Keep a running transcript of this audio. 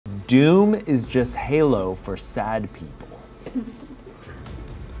Doom is just Halo for sad people.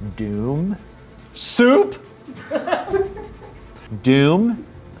 Doom. Soup? Doom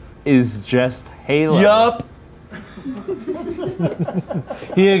is just Halo. Yup.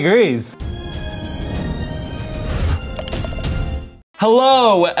 He agrees.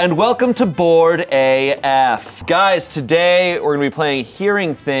 Hello, and welcome to Bored AF. Guys, today we're gonna be playing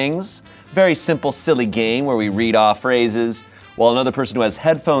Hearing Things. Very simple, silly game where we read off phrases while another person who has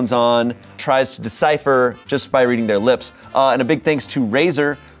headphones on tries to decipher just by reading their lips. And a big thanks to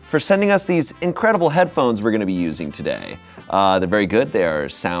Razer for sending us these incredible headphones we're gonna be using today. They're very good. They are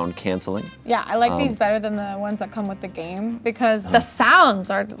sound canceling. Yeah, I like these better than the ones that come with the game because the sounds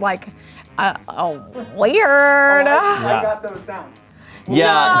are like weird. I got those sounds.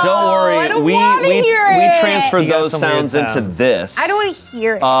 Yeah, No, don't worry. I don't we wanna hear it. transferred You got those some weird sounds into sounds. this. I don't want to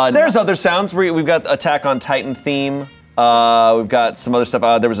hear it. There's other sounds. We've got Attack on Titan theme. We've got some other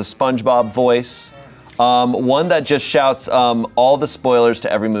stuff. There was a SpongeBob voice. One that just shouts all the spoilers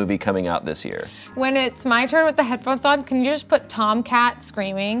to every movie coming out this year. When it's my turn with the headphones on, can you just put Tomcat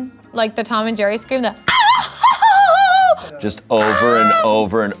screaming? Like the Tom and Jerry scream, the Just over and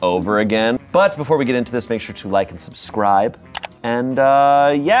over and over again. But before we get into this, make sure to like and subscribe. And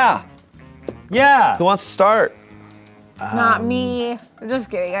yeah. Yeah. Who wants to start? Not me. I'm just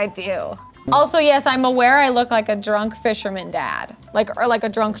kidding, I do. Also, yes, I'm aware I look like a drunk fisherman dad. Or like a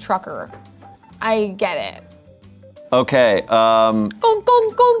drunk trucker. I get it. Okay, Gong,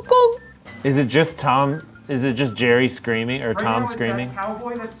 gong, gong, gong. Is it just Tom? Is it just Jerry screaming or Tom screaming? Is that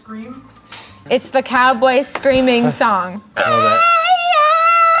cowboy that screams? It's the cowboy screaming song. Oh, that.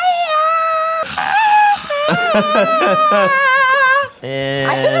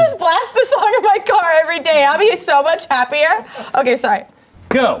 I should just blast this song in my car every day. I'll be so much happier. Okay, sorry.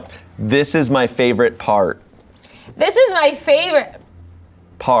 Go. this is my favorite part. This is my favorite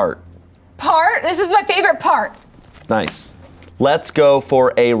Part. This is my favorite part. Nice. Let's go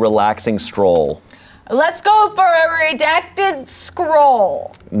for a relaxing stroll. Let's go for a redacted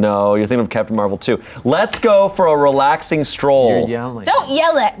scroll. No, you're thinking of Captain Marvel 2. Let's go for a relaxing stroll. You're yelling. Don't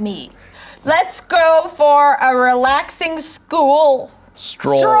yell at me. Let's go for a relaxing school.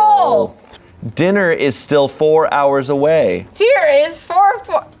 Stroll. Dinner is still 4 hours away. Deer is 4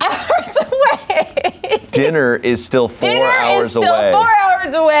 hours away. Dinner is still 4 hours away. Dinner is still 4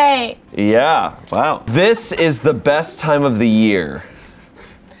 hours away. Yeah, wow. This is the best time of the year.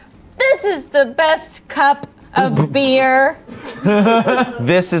 This is the best cup of beer.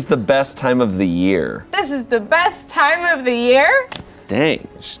 This is the best time of the year. This is the best time of the year. Dang,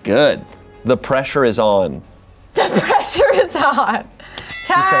 she's good. The pressure is on. The pressure is on.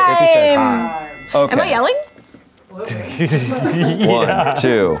 Time. Okay. Am I yelling? 1,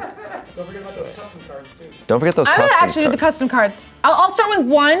 2. Don't forget about those custom cards too. Don't forget those I'm custom gonna actually do the cards. custom cards. I'll start with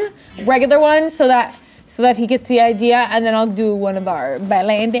one regular one so that he gets the idea, and then I'll do one of our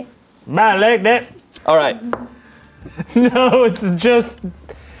balende. I like that. All right. No, it's just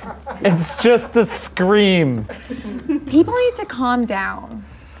the scream. People need to calm down.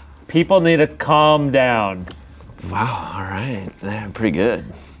 People need to calm down. Wow, all right. They're pretty good.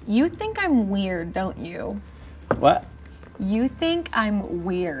 You think I'm weird, don't you? What? You think I'm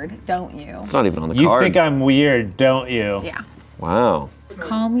weird, don't you? It's not even on the You card. think I'm weird, don't you? Yeah. Wow.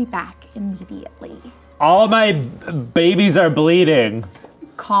 Call me back immediately. All my babies are bleeding.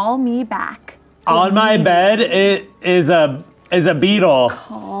 Call me back. On my bed, it is a beetle.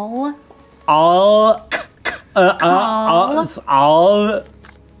 Call.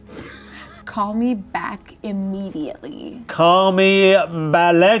 Call me back immediately. Call me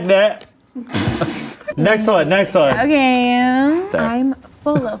back that. Next one. Okay. There. I'm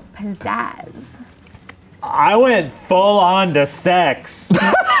full of pizzazz. I went full on to sex.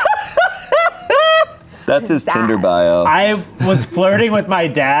 That's his That. Tinder bio. I was flirting with my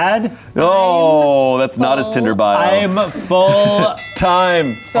dad. Oh, that's not his Tinder bio. I'm full.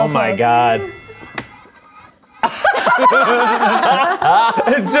 Time. So Oh my close. God.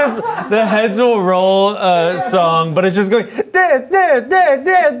 It's just the heads will roll song, but it's just going. And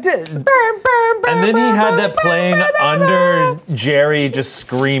then he had that playing under Jerry just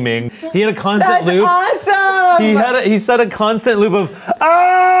screaming. He had a constant That's loop. awesome. He said a constant loop of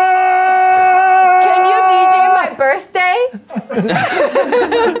Can you DJ my birthday?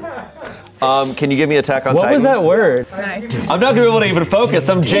 Can you give me Attack on Titan? What was that word? Nice. I'm not gonna be able to even focus.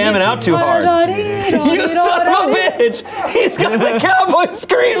 I'm jamming out too hard. You son of a bitch! He's got the cowboy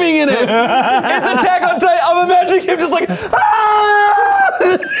screaming in it. It's Attack on Titan. I'm imagining him just like, ah!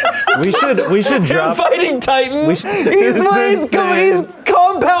 We should Him drop. fighting Titans. It's He's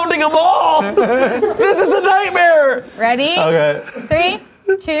compounding them all. This is a nightmare. Ready? Okay. 3,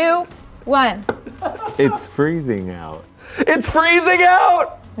 2, 1. It's freezing out. It's freezing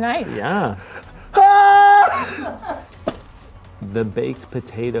out! Nice. Yeah. Ah! The baked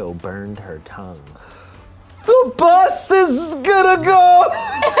potato burned her tongue. The bus is gonna go!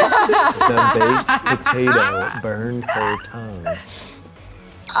 The baked potato burned her tongue.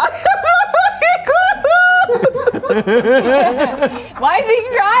 Why is he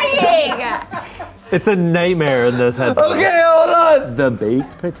crying? It's a nightmare in this headphones. Okay, hold on! The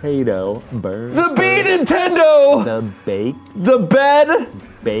baked potato burned The B Nintendo! The baked, The bed!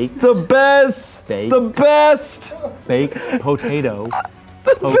 baked, The best! Baked. The best! baked potato.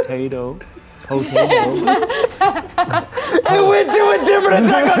 Potato. Potato. It went to a different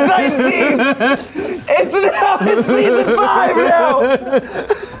Attack on Titan theme! It's season 5 now!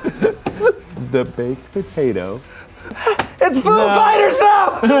 The baked potato. It's Foo Fighters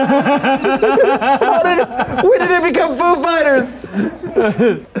now! When did it become Foo Fighters?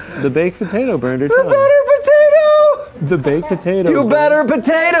 The baked potato burned her The tongue. better potato! The baked potato. You better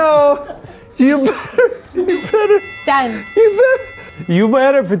potato! You better, Done. You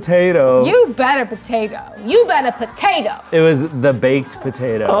better potato. You better potato. You better potato. It was the baked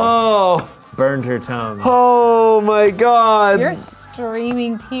potato. Oh, Burned her tongue. oh my God. You're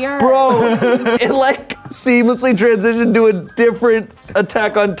streaming tears. Bro, it like seamlessly transitioned to a different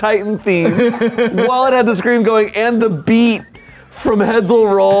Attack on Titan theme while it had the scream going and the beat from Heads Will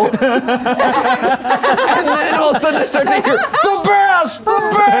Roll. And then all of a sudden I start to hear, the best,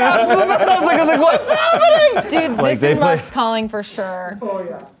 the best, the best. I was like, what's happening? Dude, Like this they is play- Mark's calling for sure. Oh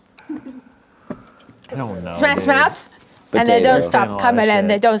yeah. I don't know. Smash, dude. smash. And they don't Potato. stop Saying a lot coming, of and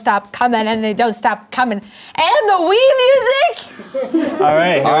they shit. don't stop coming, and they don't stop coming. And the Wii music. All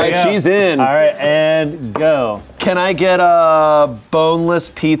right. Here All right, we go. she's in. All right, and go. Can I get a boneless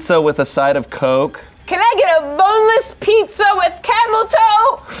pizza with a side of Coke? Can I get a boneless pizza with camel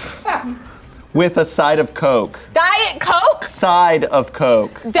toe? With a side of Coke. Diet Coke? Side of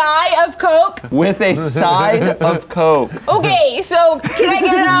Coke. Die of Coke? With a side of Coke. Okay, so can I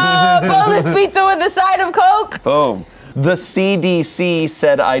get a boneless pizza with a side of Coke? Boom. The CDC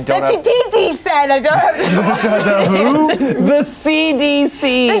said I don't The have... TTT said I don't have to wash my hands. The CDC.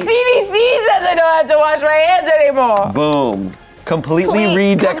 The CDC says I don't have to wash my hands anymore. Boom. Completely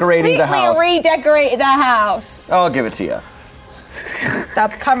redecorating the house. Completely redecorate the house. I'll give it to you.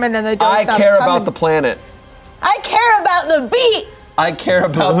 Stop coming and they don't I stop care coming. about the planet. I care about the beat. I care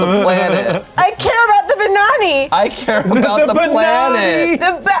about the planet. I care about the banani. I care about the planet.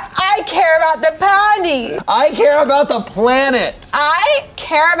 I care about the pani. I care about the planet. I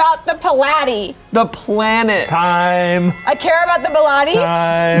care about the palati. The planet. Time. I care about the Bilatis.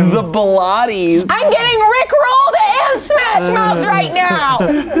 Time. The Pilates. I'm getting rickrolled and smash mouth right now.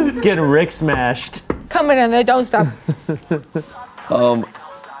 Getting Rick smashed. Coming and they don't stop.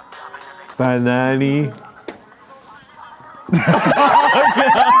 Banani.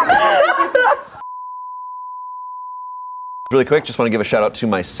 Really quick, just want to give a shout out to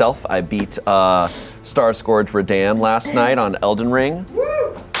myself. I beat Star Scourge Radan last night on Elden Ring.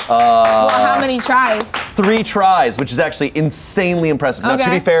 Well, how many tries? 3 tries, which is actually insanely impressive. Now, to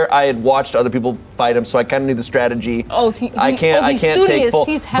Okay. be fair, I had watched other people fight him, so I kind of knew the strategy. Oh, I can't he's take studious. full.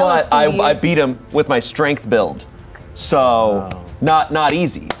 He's hella but I studious. beat him with my strength build, so not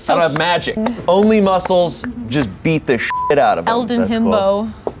easy. I don't have magic, only muscles. Just beat the shit out of him. Elden That's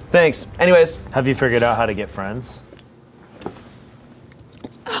Himbo. Thanks. Anyways, Have you figured out how to get friends?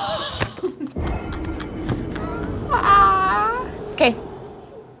 Okay.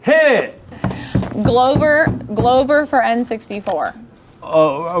 Hit it. Glover for N64.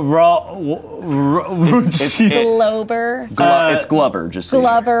 Jeez. Glover. it's Glover. Just so you know.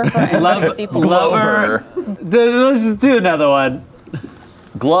 Glover for N64. Glover. Let's just do another one.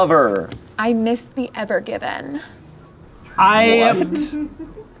 Glover. I miss the Ever Given. I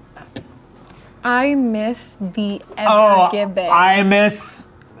miss the Ever Given. I miss.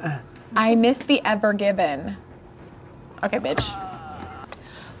 I miss the Ever Given. Okay, bitch.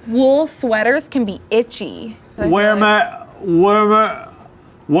 Wool sweaters can be itchy. Worm. Wool.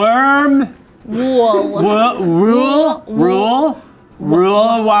 Wow. Rule.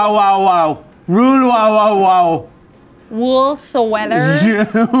 Wow. Wool sweaters.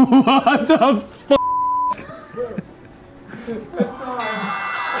 What the f?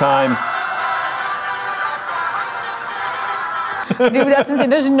 Time. Dude, that's insane.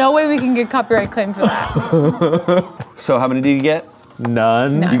 There's no way we can get copyright claim for that. So how many did you get?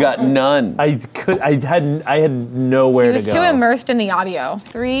 None. You got none. I had nowhere He was to go. too immersed in the audio.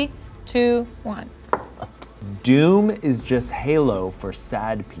 3, 2, 1. Doom is just Halo for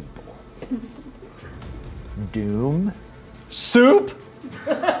sad people. Doom? Soup?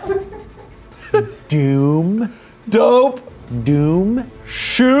 Doom. Dope. Doom.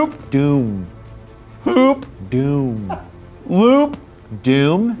 Shoop. Doom. Hoop. Doom. Loop.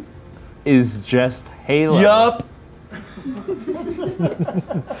 Doom is just Halo. Yup.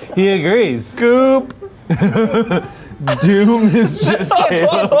 He agrees. Goop. Doom is just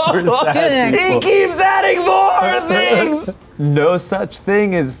Halo for sad He people. keeps adding more things. No such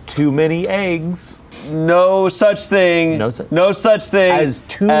thing as too many eggs. No such thing. No such- no such thing As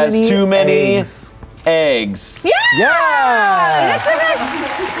too many eggs. eggs. Yeah!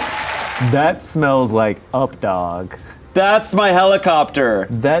 That smells like up dog. That's my helicopter.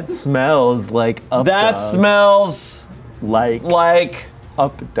 That smells like up That dog. smells like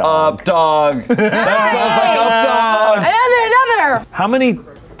up dog. up dog. That smells like up dog. Another. How many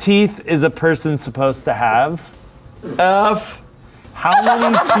teeth is a person supposed to have? F. How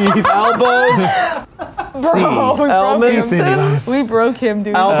many teeth? Elbows. Elmansons. We broke him,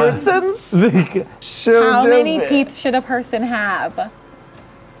 dude. Albertsons. How many teeth should a person have?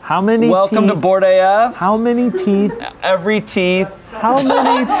 How many Welcome teeth? to Board AF. How many teeth? Every teeth. How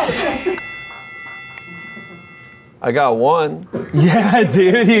many teeth? I got one. Yeah,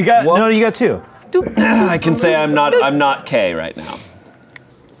 dude, you got you got two. I can say I'm not K right now.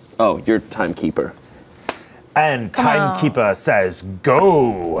 Oh, you're timekeeper. And timekeeper says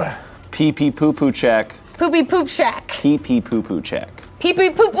go. Pee pee poo poo check. Poopy poop shack. Pee pee poo poo check. Pee pee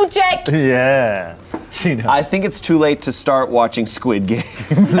poop poop check. Yeah. She knows. I think it's too late to start watching Squid Game.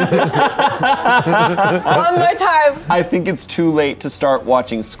 One more time. I think it's too late to start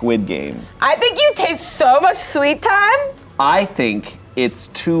watching Squid Game. I think you taste so much sweet time. I think it's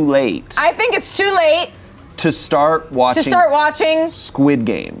too late I think it's too late to start watching Squid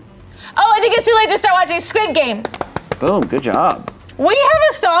Game. Oh, I think it's too late to start watching Squid Game. Boom, good job. We have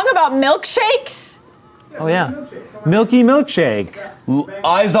a song about milkshakes. Oh yeah. Milky milkshake.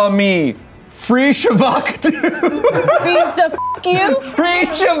 Eyes on me. Free Shavakadu. Freeze the you. Free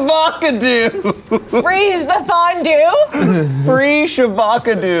Shavakadu. Freeze the fondue. Free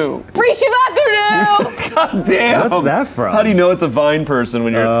Shavakadu. Free Shavakadu. God damn. What's that from? How do you know it's a Vine person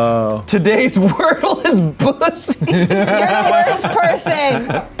when you're... Today's Wordle is bussy. You're the worst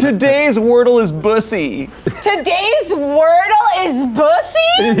person. Today's Wordle is bussy. Today's Wordle is bussy?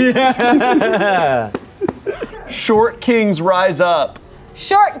 Yeah. Short kings rise up.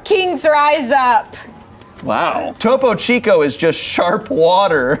 Short kings rise up. Wow. Topo Chico is just sharp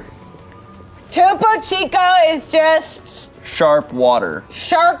water. Topo Chico is just Sharp water.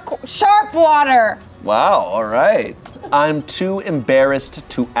 sharp water. Wow, all right. I'm too embarrassed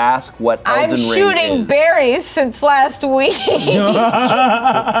to ask what Elden I'm Ring shooting is. berries since last week.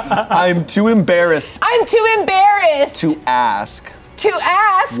 I'm too embarrassed I'm too embarrassed to ask to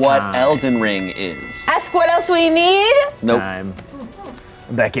ask. what Elden Ring is. Ask what else we need. Nope. Time.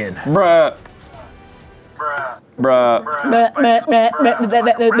 Back in. Bruh. Bruh.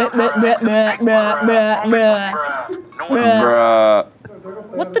 Bruh.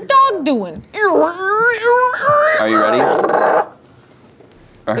 What the dog doing? Are you ready?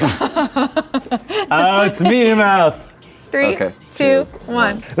 Oh, it's me in your mouth. 3, Okay. 2,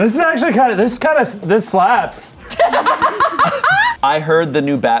 1. This is actually this slaps. I heard the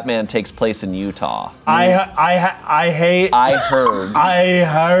new Batman takes place in Utah. I hate. I heard. I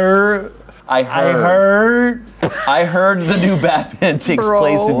heard. I heard the new Batman takes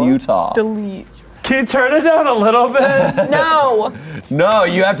place in Utah. Delete. Can you turn it down a little bit? No. No,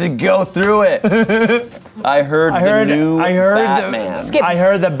 you have to go through it. I heard the new Batman. Skip. I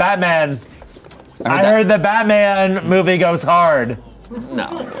heard the Batman. I heard the Batman movie goes hard.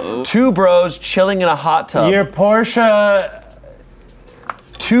 No. Two bros chilling in a hot tub. Your Porsche.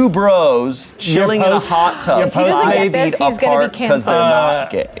 Two bros chilling in a hot tub. your If he doesn't 5 get this, feet he's gonna be apart because they're not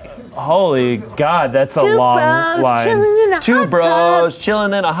gay. Holy God, that's a long line. Two bros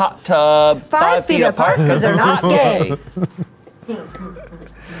chilling in a hot tub 5 feet apart because they're not gay.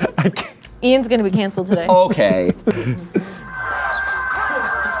 Ian's gonna be canceled today. Okay.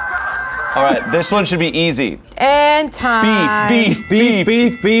 All right, this one should be easy. And time. Beef.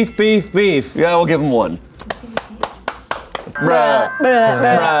 Yeah, we'll give him one. Bruh.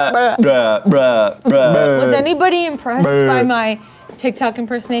 Was anybody impressed by my TikTok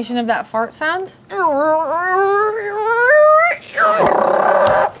impersonation of that fart sound?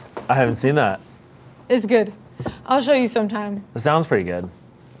 I haven't seen that. It's good. I'll show you sometime. It sounds pretty good.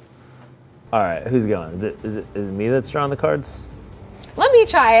 All right, who's going? Is it me that's drawing the cards? Let me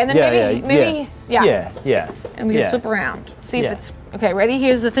try, and then maybe. Yeah. And we can swip around. See if it's okay. Ready?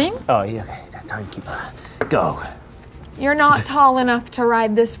 Here's the thing. Oh yeah. Okay. Timekeeper. Go. You're not tall enough to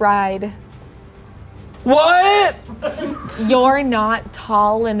ride this ride. What? You're not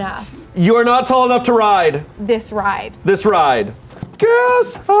tall enough. You're not tall enough to ride This ride. this ride.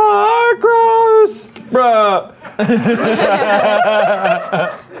 Guess are gross, bruh.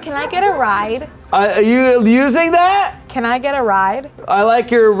 Can I get a ride? Are you using that? Can I get a ride? I like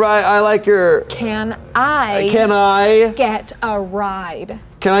your ride. I like your. Can I Can I? get a ride?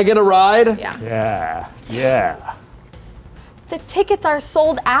 Can I get a ride? Yeah. Yeah. The tickets are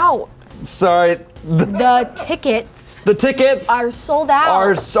sold out. Sorry. The tickets The tickets are sold out.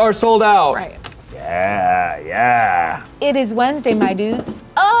 are sold out. Right. Yeah. It is Wednesday, my dudes.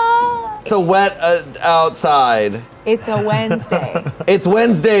 Oh, It's a wet outside. it's a Wednesday. It's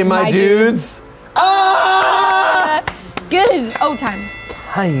Wednesday, my, My dudes. dudes. Ah! Good. Oh, time.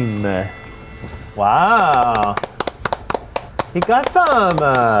 Time. Wow. He got some.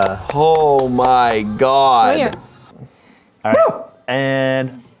 Oh my God. Here. All right.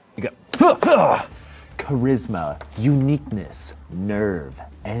 And you got charisma, uniqueness, nerve,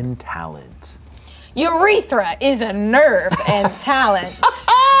 and talent. Urethra is a nerve and talent.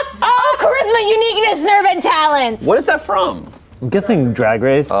 Oh, charisma, uniqueness, nerve, and talent. What is that from? I'm guessing Drag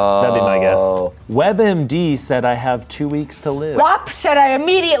Race. That'd be my guess. Oh. WebMD said I have 2 weeks to live. Raub said I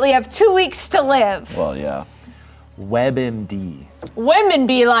immediately have 2 weeks to live. Well, yeah. WebMD. Women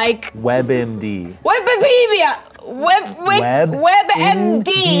be like, WebMD.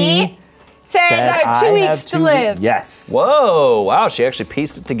 WebMD said I have 2 weeks to live. Yes. Whoa, wow, she actually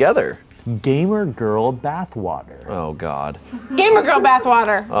pieced it together. Gamer girl bathwater. Oh God. Gamer girl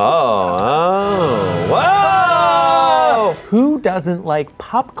bathwater. Whoa! Who doesn't like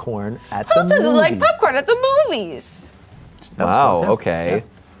popcorn at the Who movies? doesn't like popcorn at the movies? Wow, okay.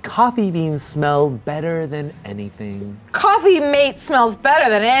 Coffee beans smell better than anything. Coffee mate smells better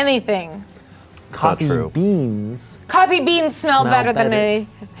than anything. Coffee true. beans Coffee beans smell better than better.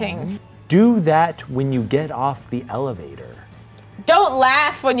 anything. do that when you get off the elevator. Don't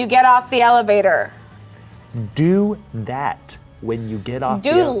laugh when you get off the elevator. Do that when you get off the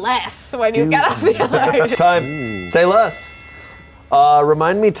Do elevator. less when you Do get off the elevator. Time. Say less.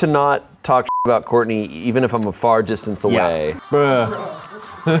 Remind me to not talk about Courtney, even if I'm a far distance away. Bruh.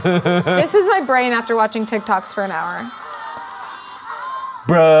 This is my brain after watching TikToks for an hour.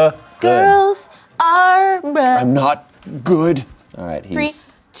 Bruh. Girls are bruh. I'm not good. All right, 3,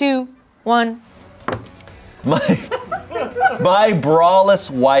 2, 1. My braless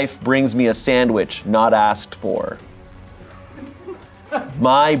wife brings me a sandwich not asked for.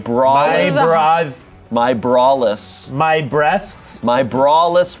 My braless. My braless. My breasts. My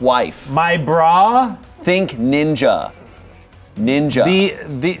braless wife. My bra. Think ninja. Ninja.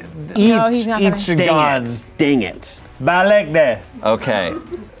 No, he's not gonna- Ichigan. Dang it. Balekde. Okay.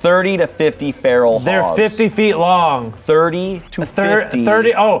 30 to 50 feral hogs. They're 50 feet long. 30 to 50.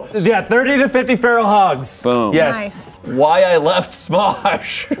 30 to 50 feral hogs. Boom. Yes. Why I left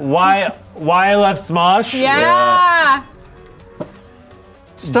Smosh. Why I left Smosh? Yeah.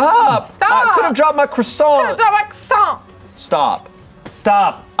 Stop. Stop. I could have dropped my croissant. Stop.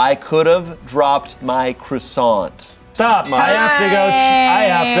 Stop. I could have dropped my croissant. Stop. I have to go. I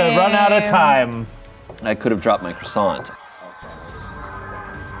have to run out of time. I could have dropped my croissant.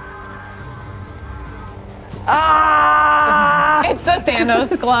 Ah! It's the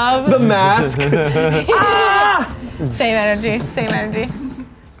Thanos glove. The mask. Same energy, same energy.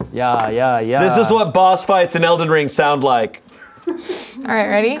 Yeah. This is what boss fights in Elden Ring sound like. All right,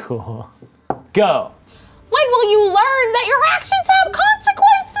 ready? Cool. Go. When will you learn that your actions have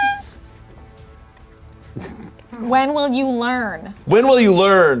consequences? When will you learn When will you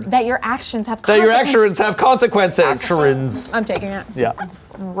learn that your actions have that consequences? your actions have consequences? Trins. I'm taking it. Yeah.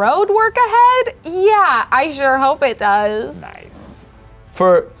 Road work ahead? Yeah, I sure hope it does. Nice.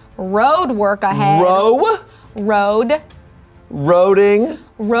 For Road work ahead. Road roading,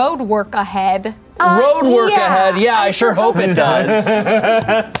 road work ahead. road work yeah, ahead. Yeah, I sure hope it does.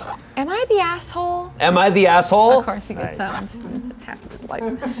 Am I the asshole? Am I the asshole? Of course he gets Nice. sounds. It's half his life.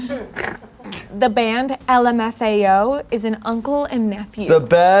 The band LMFAO is an uncle and nephew. The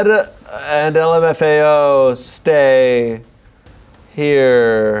bed and LMFAO stay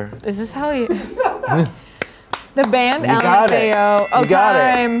here. Is this how you? The band got it. LMFAO. Oh, You got it.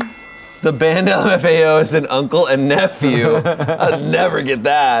 time. The band LMFAO is an uncle and nephew. I'd never get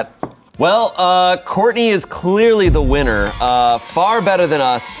that. Well, Courtney is clearly the winner. Far better than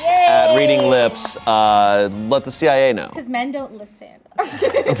us at reading lips. Let the CIA know. Because men don't listen.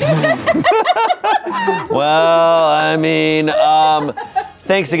 Well, I mean,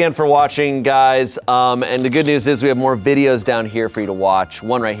 thanks again for watching, guys. And the good news is we have more videos down here for you to watch.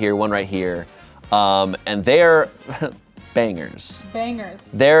 One right here, one right here. And they're bangers. Bangers.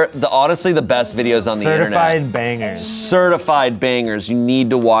 They're honestly the best videos on the Certified internet. bangers. Certified bangers. You need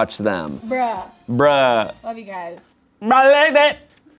to watch them. Bruh. Bruh. Love you guys. My lady.